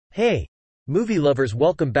Hey, movie lovers,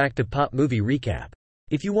 welcome back to Pop Movie Recap.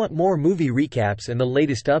 If you want more movie recaps and the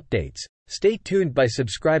latest updates, stay tuned by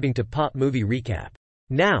subscribing to Pop Movie Recap.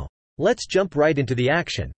 Now, let's jump right into the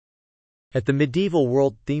action. At the Medieval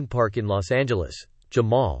World theme park in Los Angeles,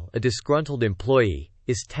 Jamal, a disgruntled employee,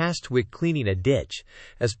 is tasked with cleaning a ditch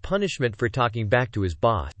as punishment for talking back to his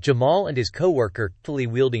boss. Jamal and his coworker, playfully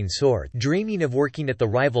wielding swords, dreaming of working at the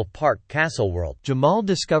rival park Castle World. Jamal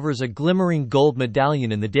discovers a glimmering gold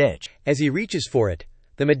medallion in the ditch. As he reaches for it,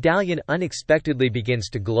 the medallion unexpectedly begins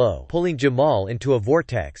to glow, pulling Jamal into a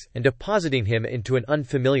vortex and depositing him into an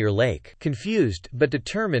unfamiliar lake. Confused but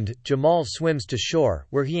determined, Jamal swims to shore,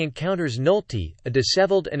 where he encounters Knolte, a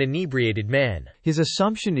disheveled and inebriated man. His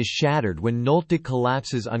assumption is shattered when Knolte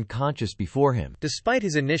collapses unconscious before him. Despite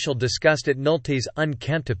his initial disgust at Knolte's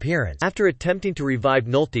unkempt appearance, after attempting to revive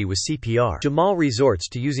Knolte with CPR, Jamal resorts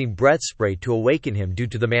to using breath spray to awaken him due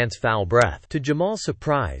to the man's foul breath. To Jamal's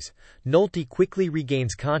surprise, Knolte quickly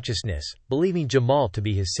regains consciousness, believing Jamal to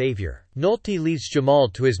be his savior. Knolte leads Jamal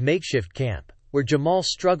to his makeshift camp, where Jamal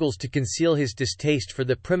struggles to conceal his distaste for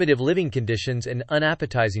the primitive living conditions and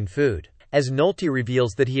unappetizing food. As Knolte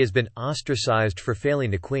reveals that he has been ostracized for failing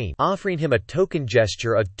the queen, offering him a token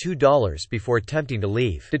gesture of $2 before attempting to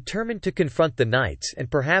leave. Determined to confront the knights and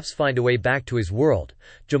perhaps find a way back to his world,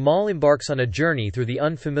 Jamal embarks on a journey through the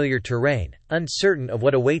unfamiliar terrain, uncertain of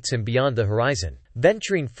what awaits him beyond the horizon.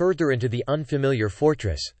 Venturing further into the unfamiliar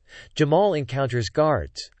fortress, Jamal encounters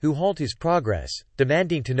guards, who halt his progress,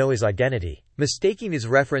 demanding to know his identity. Mistaking his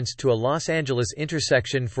reference to a Los Angeles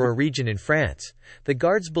intersection for a region in France, the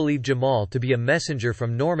guards believe Jamal to be a messenger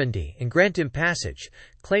from Normandy and grant him passage,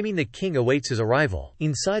 claiming the king awaits his arrival.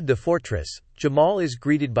 Inside the fortress, Jamal is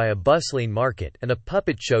greeted by a bustling market and a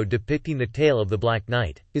puppet show depicting the tale of the Black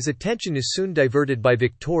Knight. His attention is soon diverted by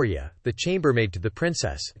Victoria, the chambermaid to the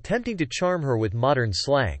princess, attempting to charm her with modern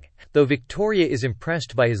slang, though Victoria is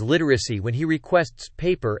impressed by his literacy when he requests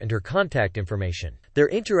paper and her contact information. Their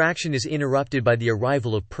interaction is interrupted by the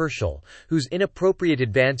arrival of Pershal, whose inappropriate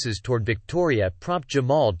advances toward Victoria prompt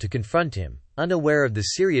Jamal to confront him, unaware of the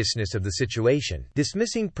seriousness of the situation.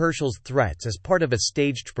 Dismissing Pershal's threats as part of a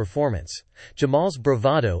staged performance, Jamal's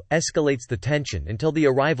bravado escalates the tension until the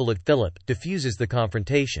arrival of Philip diffuses the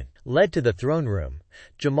confrontation. Led to the throne room,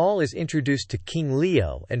 Jamal is introduced to King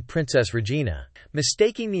Leo and Princess Regina.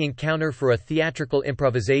 Mistaking the encounter for a theatrical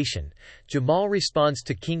improvisation, Jamal responds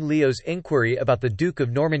to King Leo's inquiry about the Duke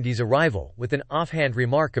of Normandy's arrival with an offhand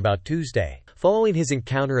remark about Tuesday. Following his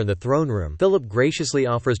encounter in the throne room, Philip graciously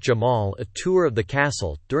offers Jamal a tour of the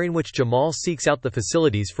castle, during which Jamal seeks out the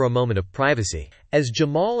facilities for a moment of privacy. As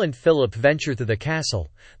Jamal and Philip venture through the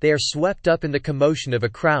castle, they are swept up in the commotion of a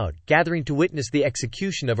crowd gathering to witness the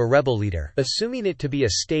execution of a rebel leader. Assuming it to be a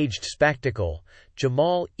staged spectacle,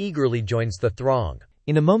 Jamal eagerly joins the throng.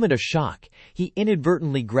 In a moment of shock, he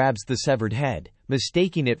inadvertently grabs the severed head,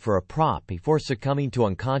 mistaking it for a prop before succumbing to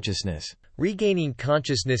unconsciousness. Regaining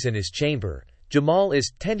consciousness in his chamber, Jamal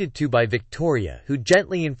is tended to by Victoria, who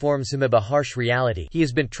gently informs him of a harsh reality. He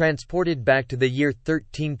has been transported back to the year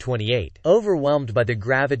 1328, overwhelmed by the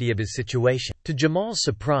gravity of his situation. To Jamal's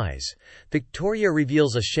surprise, Victoria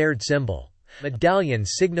reveals a shared symbol, medallion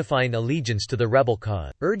signifying allegiance to the rebel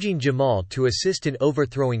cause. Urging Jamal to assist in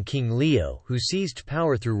overthrowing King Leo, who seized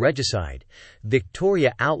power through regicide,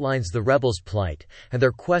 Victoria outlines the rebels' plight and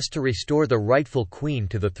their quest to restore the rightful queen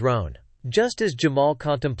to the throne. Just as Jamal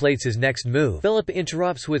contemplates his next move, Philip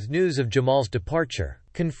interrupts with news of Jamal's departure.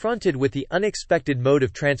 Confronted with the unexpected mode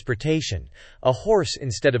of transportation, a horse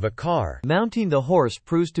instead of a car, mounting the horse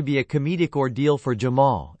proves to be a comedic ordeal for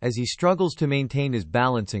Jamal as he struggles to maintain his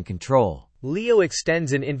balance and control. Leo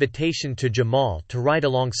extends an invitation to Jamal to ride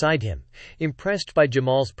alongside him, impressed by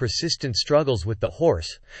Jamal's persistent struggles with the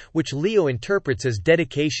horse, which Leo interprets as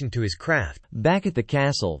dedication to his craft. Back at the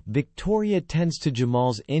castle, Victoria tends to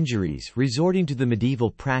Jamal's injuries, resorting to the medieval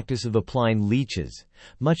practice of applying leeches,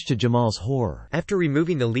 much to Jamal's horror. After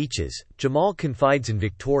removing the leeches, Jamal confides in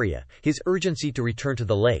Victoria his urgency to return to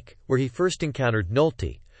the lake, where he first encountered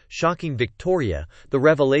Knolte, shocking Victoria the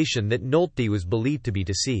revelation that Knolte was believed to be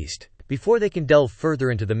deceased. Before they can delve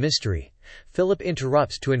further into the mystery, Philip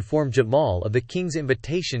interrupts to inform Jamal of the king's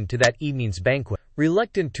invitation to that evening's banquet.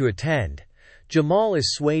 Reluctant to attend, Jamal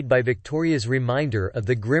is swayed by Victoria's reminder of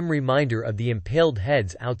the grim reminder of the impaled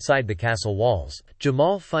heads outside the castle walls.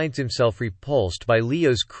 Jamal finds himself repulsed by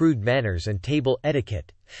Leo's crude manners and table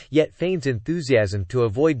etiquette, yet feigns enthusiasm to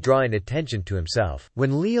avoid drawing attention to himself.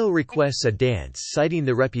 When Leo requests a dance, citing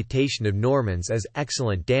the reputation of Normans as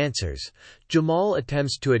excellent dancers, Jamal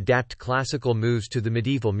attempts to adapt classical moves to the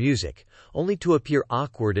medieval music, only to appear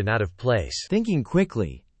awkward and out of place. Thinking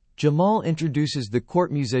quickly, Jamal introduces the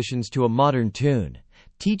court musicians to a modern tune,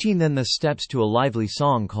 teaching them the steps to a lively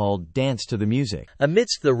song called Dance to the Music.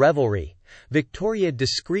 Amidst the revelry, Victoria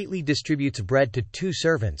discreetly distributes bread to two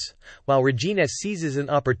servants, while Regina seizes an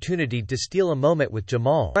opportunity to steal a moment with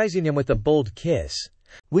Jamal, surprising him with a bold kiss.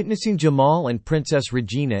 Witnessing Jamal and Princess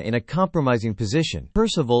Regina in a compromising position,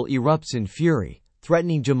 Percival erupts in fury,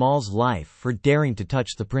 threatening Jamal's life for daring to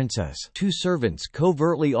touch the princess. Two servants,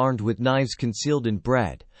 covertly armed with knives concealed in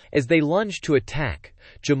bread. As they lunge to attack,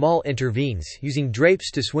 Jamal intervenes, using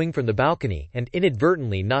drapes to swing from the balcony and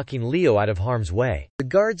inadvertently knocking Leo out of harm's way. The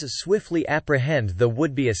guards swiftly apprehend the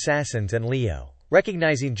would-be assassins, and Leo,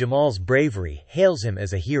 recognizing Jamal's bravery, hails him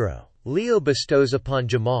as a hero. Leo bestows upon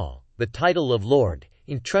Jamal the title of Lord,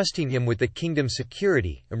 entrusting him with the kingdom's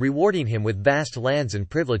security and rewarding him with vast lands and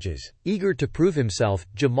privileges. Eager to prove himself,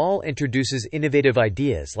 Jamal introduces innovative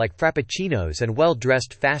ideas like frappuccinos and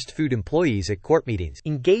well-dressed fast food employees at court meetings.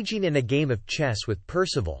 Engaging in a game of chess with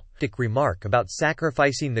Percival, remark about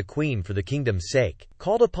sacrificing the queen for the kingdom's sake.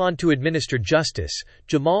 Called upon to administer justice,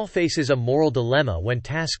 Jamal faces a moral dilemma when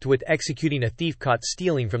tasked with executing a thief caught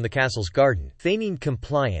stealing from the castle's garden. Feigning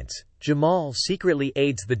compliance, Jamal secretly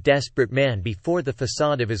aids the desperate man before the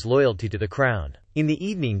facade of his loyalty to the crown. In the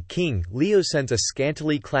evening, King Leo sends a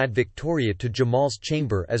scantily clad Victoria to Jamal's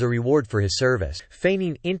chamber as a reward for his service.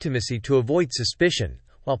 Feigning intimacy to avoid suspicion,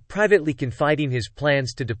 while privately confiding his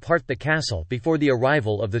plans to depart the castle before the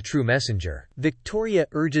arrival of the true messenger. Victoria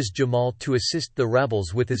urges Jamal to assist the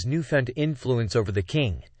rebels with his newfound influence over the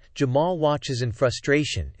king. Jamal watches in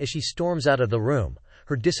frustration as she storms out of the room,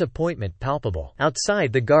 her disappointment palpable.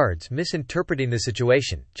 Outside, the guards, misinterpreting the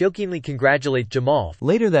situation, jokingly congratulate Jamal.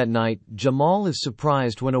 Later that night, Jamal is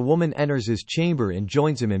surprised when a woman enters his chamber and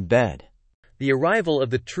joins him in bed. The arrival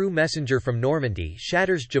of the true messenger from Normandy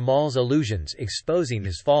shatters Jamal's illusions, exposing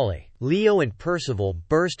his folly. Leo and Percival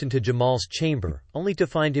burst into Jamal's chamber, only to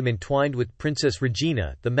find him entwined with Princess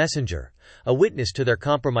Regina, the messenger, a witness to their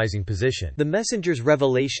compromising position. The messenger's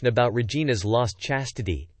revelation about Regina's lost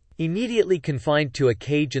chastity, immediately confined to a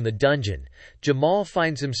cage in the dungeon, Jamal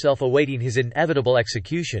finds himself awaiting his inevitable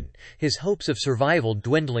execution, his hopes of survival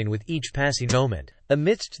dwindling with each passing moment.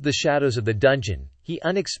 Amidst the shadows of the dungeon, he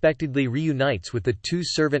unexpectedly reunites with the two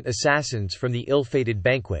servant assassins from the ill-fated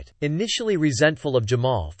banquet. Initially resentful of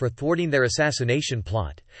Jamal for thwarting their assassination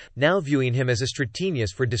plot, now viewing him as a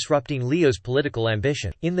strategist for disrupting Leo's political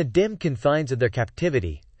ambition. In the dim confines of their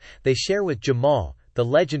captivity, they share with Jamal the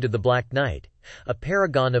legend of the Black Knight, a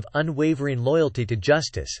paragon of unwavering loyalty to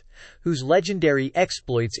justice, whose legendary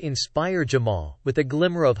exploits inspire Jamal with a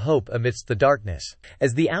glimmer of hope amidst the darkness.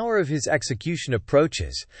 As the hour of his execution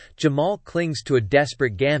approaches, Jamal clings to a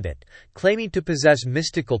desperate gambit, claiming to possess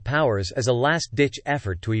mystical powers as a last-ditch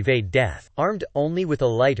effort to evade death. Armed only with a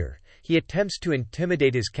lighter, he attempts to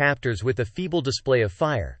intimidate his captors with a feeble display of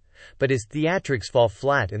fire, but his theatrics fall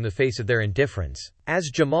flat in the face of their indifference. As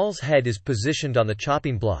Jamal's head is positioned on the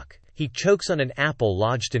chopping block, he chokes on an apple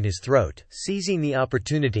lodged in his throat. Seizing the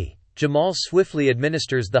opportunity, Jamal swiftly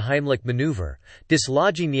administers the Heimlich maneuver,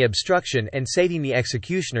 dislodging the obstruction and saving the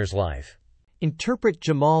executioner's life. Interpret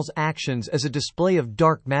Jamal's actions as a display of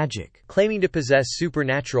dark magic. Claiming to possess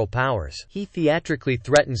supernatural powers, he theatrically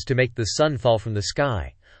threatens to make the sun fall from the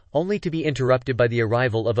sky, only to be interrupted by the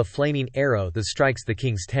arrival of a flaming arrow that strikes the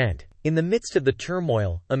king's tent. In the midst of the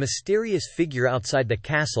turmoil, a mysterious figure outside the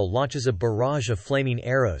castle launches a barrage of flaming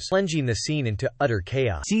arrows, plunging the scene into utter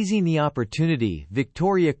chaos. Seizing the opportunity,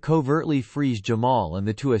 Victoria covertly frees Jamal and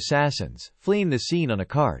the two assassins, fleeing the scene on a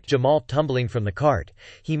cart. Jamal tumbling from the cart,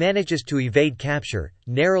 he manages to evade capture,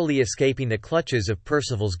 narrowly escaping the clutches of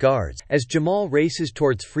Percival's guards. As Jamal races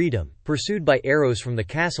towards freedom, pursued by arrows from the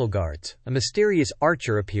castle guards, a mysterious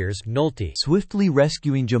archer appears, Knolte. Swiftly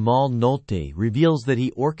rescuing Jamal, Knolte reveals that he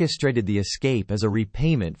orchestrated the escape as a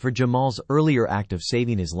repayment for Jamal's earlier act of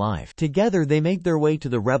saving his life. Together they make their way to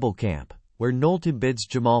the rebel camp, where Knolte bids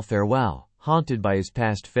Jamal farewell, haunted by his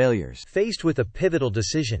past failures. Faced with a pivotal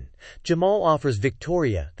decision, Jamal offers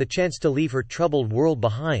Victoria the chance to leave her troubled world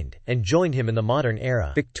behind and join him in the modern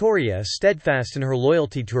era. Victoria, steadfast in her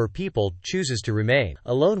loyalty to her people, chooses to remain.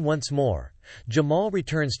 Alone once more, Jamal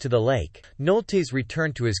returns to the lake. Knolte's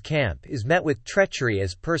return to his camp is met with treachery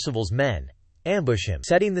as Percival's men ambush him,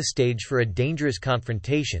 setting the stage for a dangerous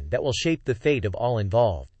confrontation that will shape the fate of all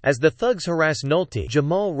involved. As the thugs harass Knolte,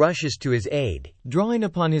 Jamal rushes to his aid. Drawing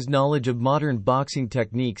upon his knowledge of modern boxing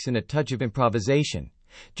techniques and a touch of improvisation,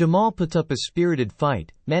 Jamal puts up a spirited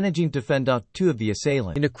fight, managing to fend off two of the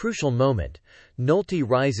assailants. In a crucial moment, Knolte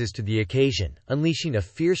rises to the occasion, unleashing a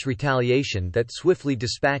fierce retaliation that swiftly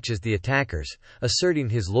dispatches the attackers, asserting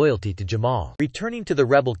his loyalty to Jamal. Returning to the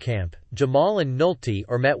rebel camp, Jamal and Knolte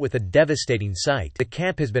are met with a devastating sight. The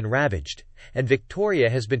camp has been ravaged, and Victoria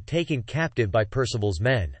has been taken captive by Percival's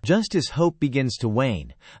men. Just as hope begins to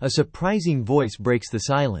wane, a surprising voice breaks the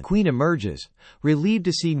silence. Queen emerges, relieved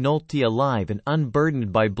to see Knolte alive and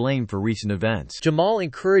unburdened by blame for recent events. Jamal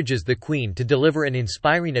encourages the Queen to deliver an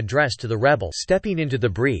inspiring address to the rebels. Stepping into the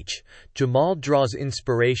breach, Jamal draws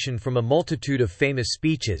inspiration from a multitude of famous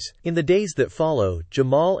speeches. In the days that follow,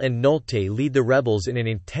 Jamal and Knolte lead the rebels in an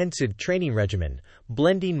intensive training regimen,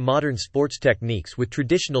 blending modern sports techniques with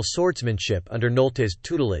traditional swordsmanship under Knolte's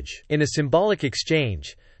tutelage. In a symbolic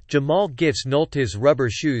exchange, Jamal gifts Knolte's rubber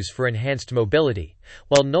shoes for enhanced mobility,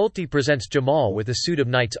 while Knolte presents Jamal with a suit of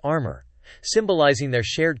knight's armor, symbolizing their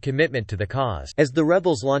shared commitment to the cause. As the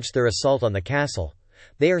rebels launch their assault on the castle,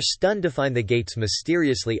 they are stunned to find the gates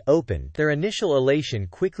mysteriously opened. Their initial elation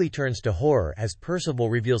quickly turns to horror as Percival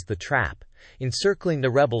reveals the trap, encircling the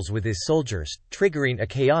rebels with his soldiers, triggering a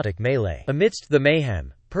chaotic melee. Amidst the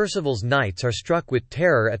mayhem, Percival's knights are struck with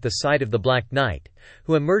terror at the sight of the Black Knight,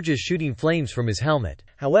 who emerges shooting flames from his helmet.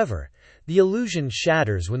 However, the illusion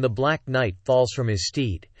shatters when the Black Knight falls from his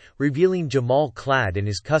steed, revealing Jamal clad in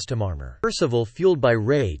his custom armor. Percival, fueled by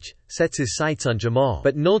rage, sets his sights on Jamal,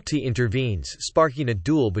 but Knolte intervenes, sparking a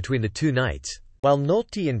duel between the two knights. While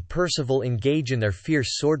Knolte and Percival engage in their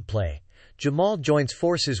fierce swordplay, Jamal joins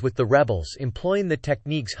forces with the rebels, employing the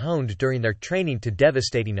techniques honed during their training to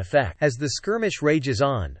devastating effect. As the skirmish rages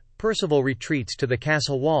on, Percival retreats to the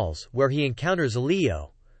castle walls, where he encounters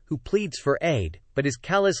Leo, who pleads for aid, but is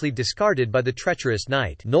callously discarded by the treacherous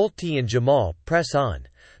knight. Knolte and Jamal press on,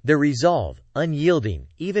 their resolve unyielding,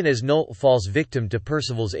 even as Knolte falls victim to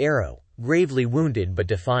Percival's arrow, gravely wounded but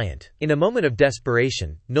defiant. In a moment of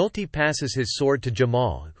desperation, Knolte passes his sword to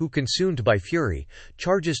Jamal, who, consumed by fury,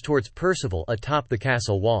 charges towards Percival atop the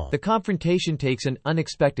castle wall. The confrontation takes an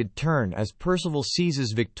unexpected turn as Percival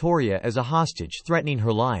seizes Victoria as a hostage, threatening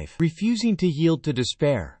her life. Refusing to yield to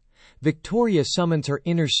despair, Victoria summons her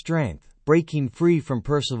inner strength, breaking free from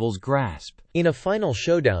Percival's grasp. In a final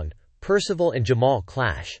showdown, Percival and Jamal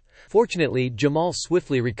clash. Fortunately, Jamal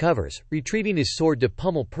swiftly recovers, retrieving his sword to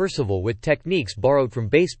pummel Percival with techniques borrowed from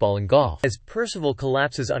baseball and golf. As Percival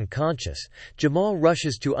collapses unconscious, Jamal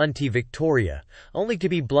rushes to untie Victoria, only to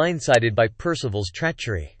be blindsided by Percival's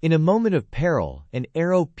treachery. In a moment of peril, an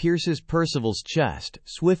arrow pierces Percival's chest,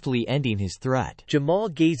 swiftly ending his threat. Jamal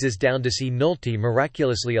gazes down to see Knolte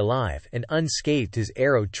miraculously alive and unscathed, his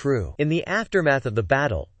arrow true. In the aftermath of the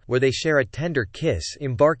battle, where they share a tender kiss,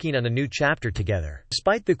 embarking on a new chapter together.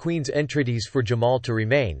 Despite the Queen's entreaties for Jamal to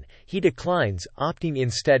remain, he declines, opting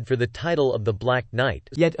instead for the title of the Black Knight.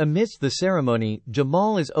 Yet amidst the ceremony,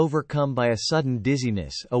 Jamal is overcome by a sudden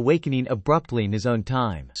dizziness, awakening abruptly in his own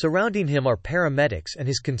time. Surrounding him are paramedics and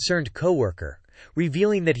his concerned coworker,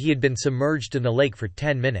 revealing that he had been submerged in the lake for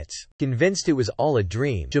 10 minutes. Convinced it was all a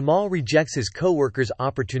dream, Jamal rejects his co-worker's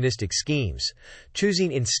opportunistic schemes,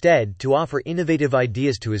 choosing instead to offer innovative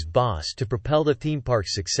ideas to his boss to propel the theme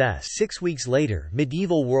park's success. 6 weeks later,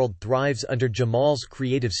 medieval world thrives under Jamal's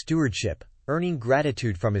creative stewardship, earning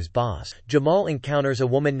gratitude from his boss. Jamal encounters a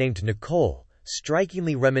woman named Nicole,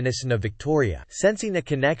 strikingly reminiscent of Victoria. Sensing a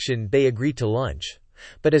connection, they agree to lunch.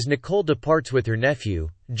 But as Nicole departs with her nephew,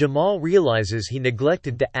 Jamal realizes he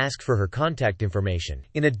neglected to ask for her contact information.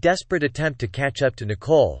 In a desperate attempt to catch up to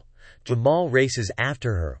Nicole, Jamal races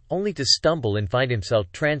after her, only to stumble and find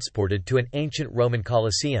himself transported to an ancient Roman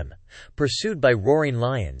Colosseum, pursued by roaring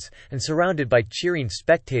lions, and surrounded by cheering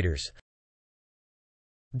spectators.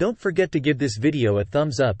 Don't forget to give this video a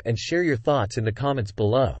thumbs up and share your thoughts in the comments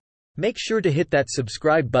below. Make sure to hit that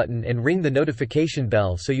subscribe button and ring the notification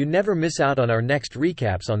bell so you never miss out on our next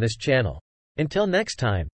recaps on this channel. Until next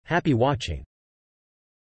time, happy watching.